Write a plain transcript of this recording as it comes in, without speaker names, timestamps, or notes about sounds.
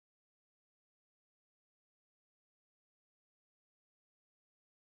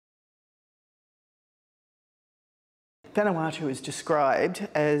Vanuatu is described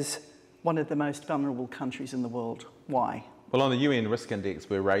as one of the most vulnerable countries in the world. Why? Well, on the UN Risk Index,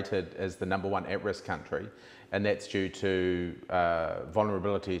 we're rated as the #1 at-risk country, and that's due to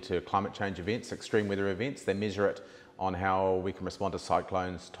vulnerability to climate change events, extreme weather events. They measure it on how we can respond to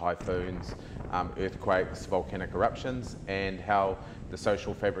cyclones, typhoons, earthquakes, volcanic eruptions, and how the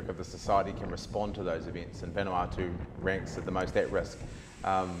social fabric of the society can respond to those events. And Vanuatu ranks at the most at risk,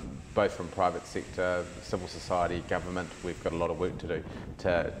 both from private sector, civil society, government. We've got a lot of work to do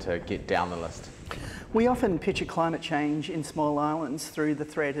to get down the list. We often picture climate change in small islands through the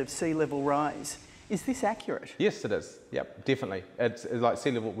threat of sea level rise. Is this accurate? Yes, it is. Yep, definitely. It's like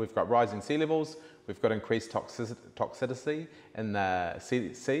sea level. We've got rising sea levels. We've got increased toxicity in the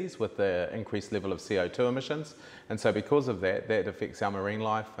seas with the increased level of CO2 emissions. And so because of that, that affects our marine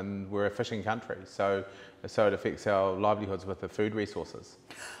life, and we're a fishing country. So it affects our livelihoods with the food resources.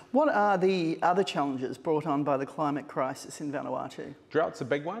 What are the other challenges brought on by the climate crisis in Vanuatu? Drought's a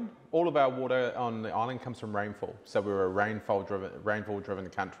big one. All of our water on the island comes from rainfall. So we're a rainfall-driven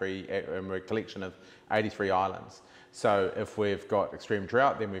country, and we're a collection of 83 islands. So if we've got extreme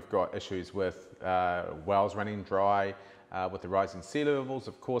drought, then we've got issues with wells running dry. With the rising sea levels,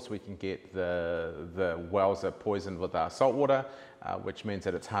 of course, we can get the wells are poisoned with salt water, which means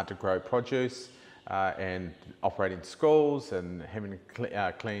that it's hard to grow produce. And operating schools and having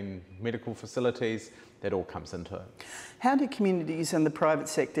clean medical facilities, that all comes into it. How do communities and the private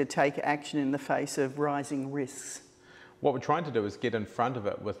sector take action in the face of rising risks? What we're trying to do is get in front of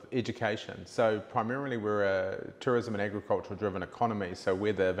it with education. So primarily we're a tourism and agricultural driven economy, so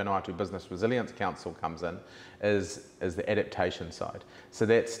where the Vanuatu Business Resilience Council comes in is the adaptation side. So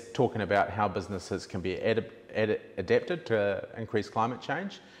that's talking about how businesses can be adapted to increased climate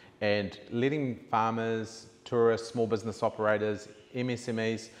change, and letting farmers, tourists, small business operators,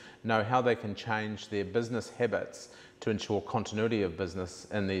 MSMEs know how they can change their business habits to ensure continuity of business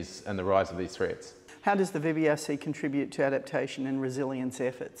in the rise of these threats. How does the VBRC contribute to adaptation and resilience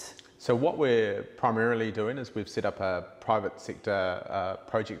efforts? So what we're primarily doing is we've set up a private sector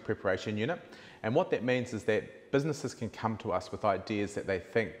project preparation unit, and what that means is that businesses can come to us with ideas that they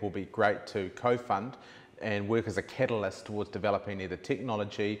think will be great to co-fund and work as a catalyst towards developing either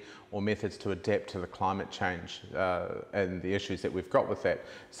technology or methods to adapt to the climate change and the issues that we've got with that.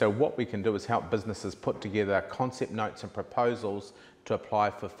 So what we can do is help businesses put together concept notes and proposals to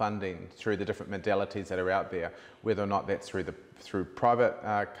apply for funding through the different modalities that are out there, whether or not that's through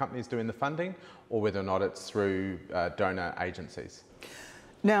private companies doing the funding, or whether or not it's through donor agencies.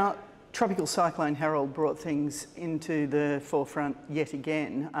 Now, Tropical Cyclone Harold brought things into the forefront yet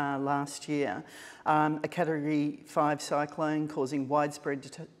again last year. A Category 5 cyclone causing widespread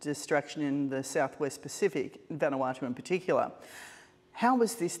destruction in the southwest Pacific, Vanuatu in particular. How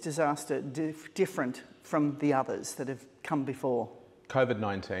was this disaster different from the others that have come before?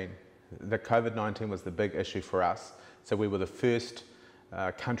 COVID-19. The COVID-19 was the big issue for us. So we were the first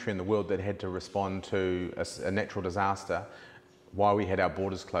country in the world that had to respond to a natural disaster while we had our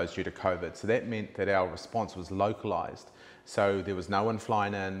borders closed due to COVID. So that meant that our response was localised. So there was no one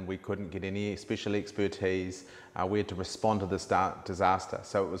flying in, we couldn't get any special expertise, we had to respond to this disaster.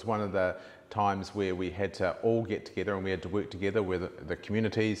 So it was one of the times where we had to all get together and we had to work together with the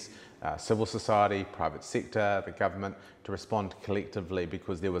communities, civil society, private sector, the government, to respond collectively,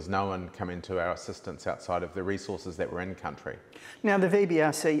 because there was no one coming to our assistance outside of the resources that were in country. Now, the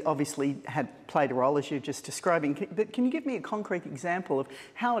VBRC obviously had played a role, as you're just describing, but can you give me a concrete example of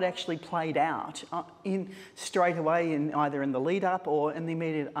how it actually played out straight away, either in the lead up or in the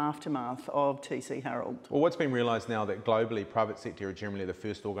immediate aftermath of TC Harold? Well, what's been realised now that globally private sector are generally the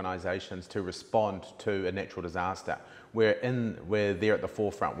first organisations to respond to a natural disaster. We're there at the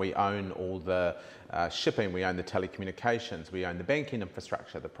forefront. We own all the shipping, we own the telecommunications, we own the banking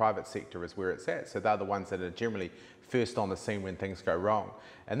infrastructure. The private sector is where it's at. So they're the ones that are generally first on the scene when things go wrong.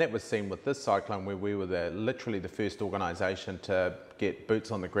 And that was seen with this cyclone, where we were literally the first organisation to get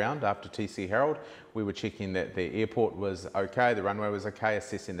boots on the ground after TC Harold. We were checking that the airport was okay, the runway was okay,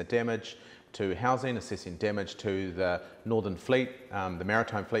 assessing the damage to housing, assessing damage to the northern fleet, the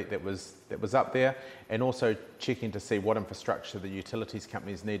maritime fleet that was up there, and also checking to see what infrastructure the utilities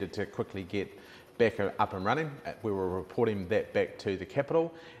companies needed to quickly get back up and running. We were reporting that back to the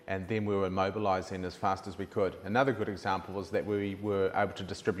capital, and then we were mobilising as fast as we could. Another good example was that we were able to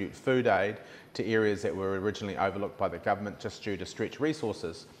distribute food aid to areas that were originally overlooked by the government just due to stretched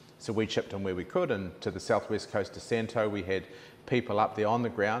resources. So we chipped in where we could, and to the southwest coast of Santo, we had people up there on the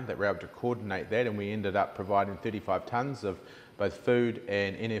ground that were able to coordinate that, and we ended up providing 35 tonnes of both food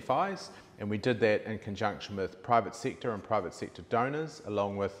and NFIs, and we did that in conjunction with private sector and private sector donors,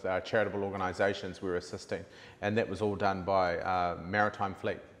 along with charitable organisations we were assisting, and that was all done by Maritime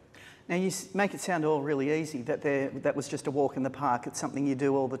Fleet. Now you make it sound all really easy, that was just a walk in the park, it's something you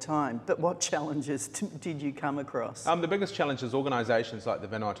do all the time, but what challenges did you come across? The biggest challenge is organisations like the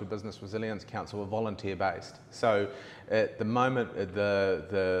Vanuatu Business Resilience Council are volunteer based. So at the moment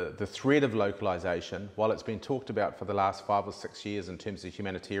the threat of localisation, while it's been talked about for the last 5 or 6 years in terms of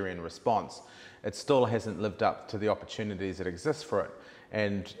humanitarian response, it still hasn't lived up to the opportunities that exist for it.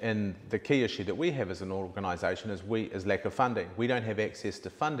 And the key issue that we have as an organisation is lack of funding. We don't have access to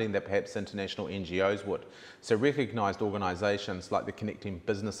funding that perhaps international NGOs would. So recognised organisations like the Connecting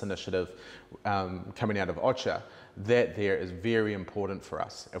Business Initiative coming out of OCHA, that there is very important for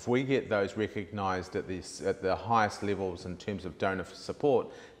us. If we get those recognised at the highest levels in terms of donor support,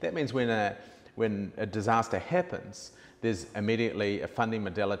 that means when a disaster happens, there's immediately a funding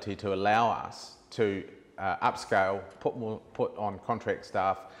modality to allow us to upscale, put on contract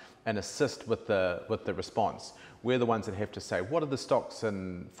staff and assist with the response. We're the ones that have to say, what are the stocks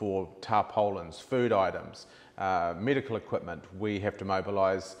for tarpaulins, food items, medical equipment? We have to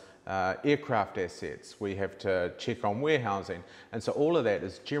mobilise aircraft assets, we have to check on warehousing, and so all of that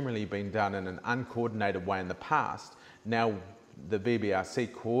has generally been done in an uncoordinated way in the past. Now the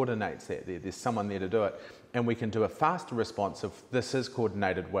VBRC coordinates that. There's someone there to do it, and we can do a faster response if this is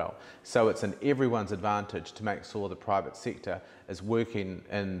coordinated well. So it's in everyone's advantage to make sure the private sector is working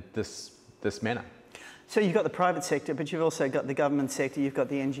in this manner. So you've got the private sector, but you've also got the government sector, you've got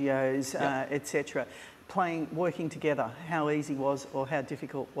the NGOs, yep. etc. Working together, how easy was or how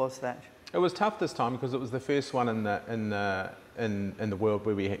difficult was that? It was tough this time because it was the first one in the world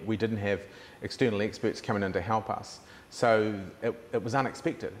where we didn't have external experts coming in to help us. So it was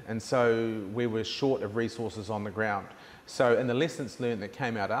unexpected, and so we were short of resources on the ground. So in the lessons learned that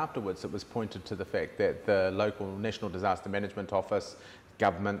came out afterwards, it was pointed to the fact that the local National Disaster Management Office,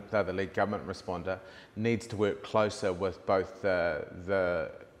 government, the lead government responder, needs to work closer with both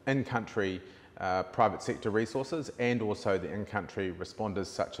the in-country private sector resources and also the in-country responders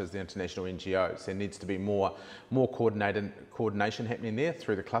such as the international NGOs. There needs to be more coordination happening there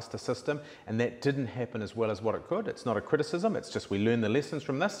through the cluster system, and that didn't happen as well as what it could. It's not a criticism, it's just we learn the lessons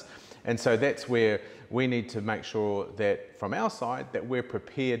from this, and so that's where we need to make sure that from our side that we're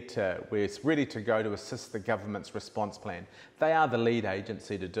prepared we're ready to go to assist the government's response plan. They are the lead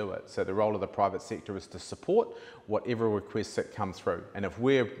agency to do it, so the role of the private sector is to support whatever requests that come through, and if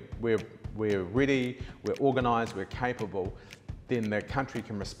we're ready, we're organised, we're capable, then the country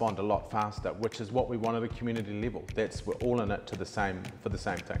can respond a lot faster, which is what we want at a community level. We're all in it for the same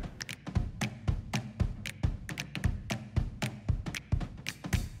thing.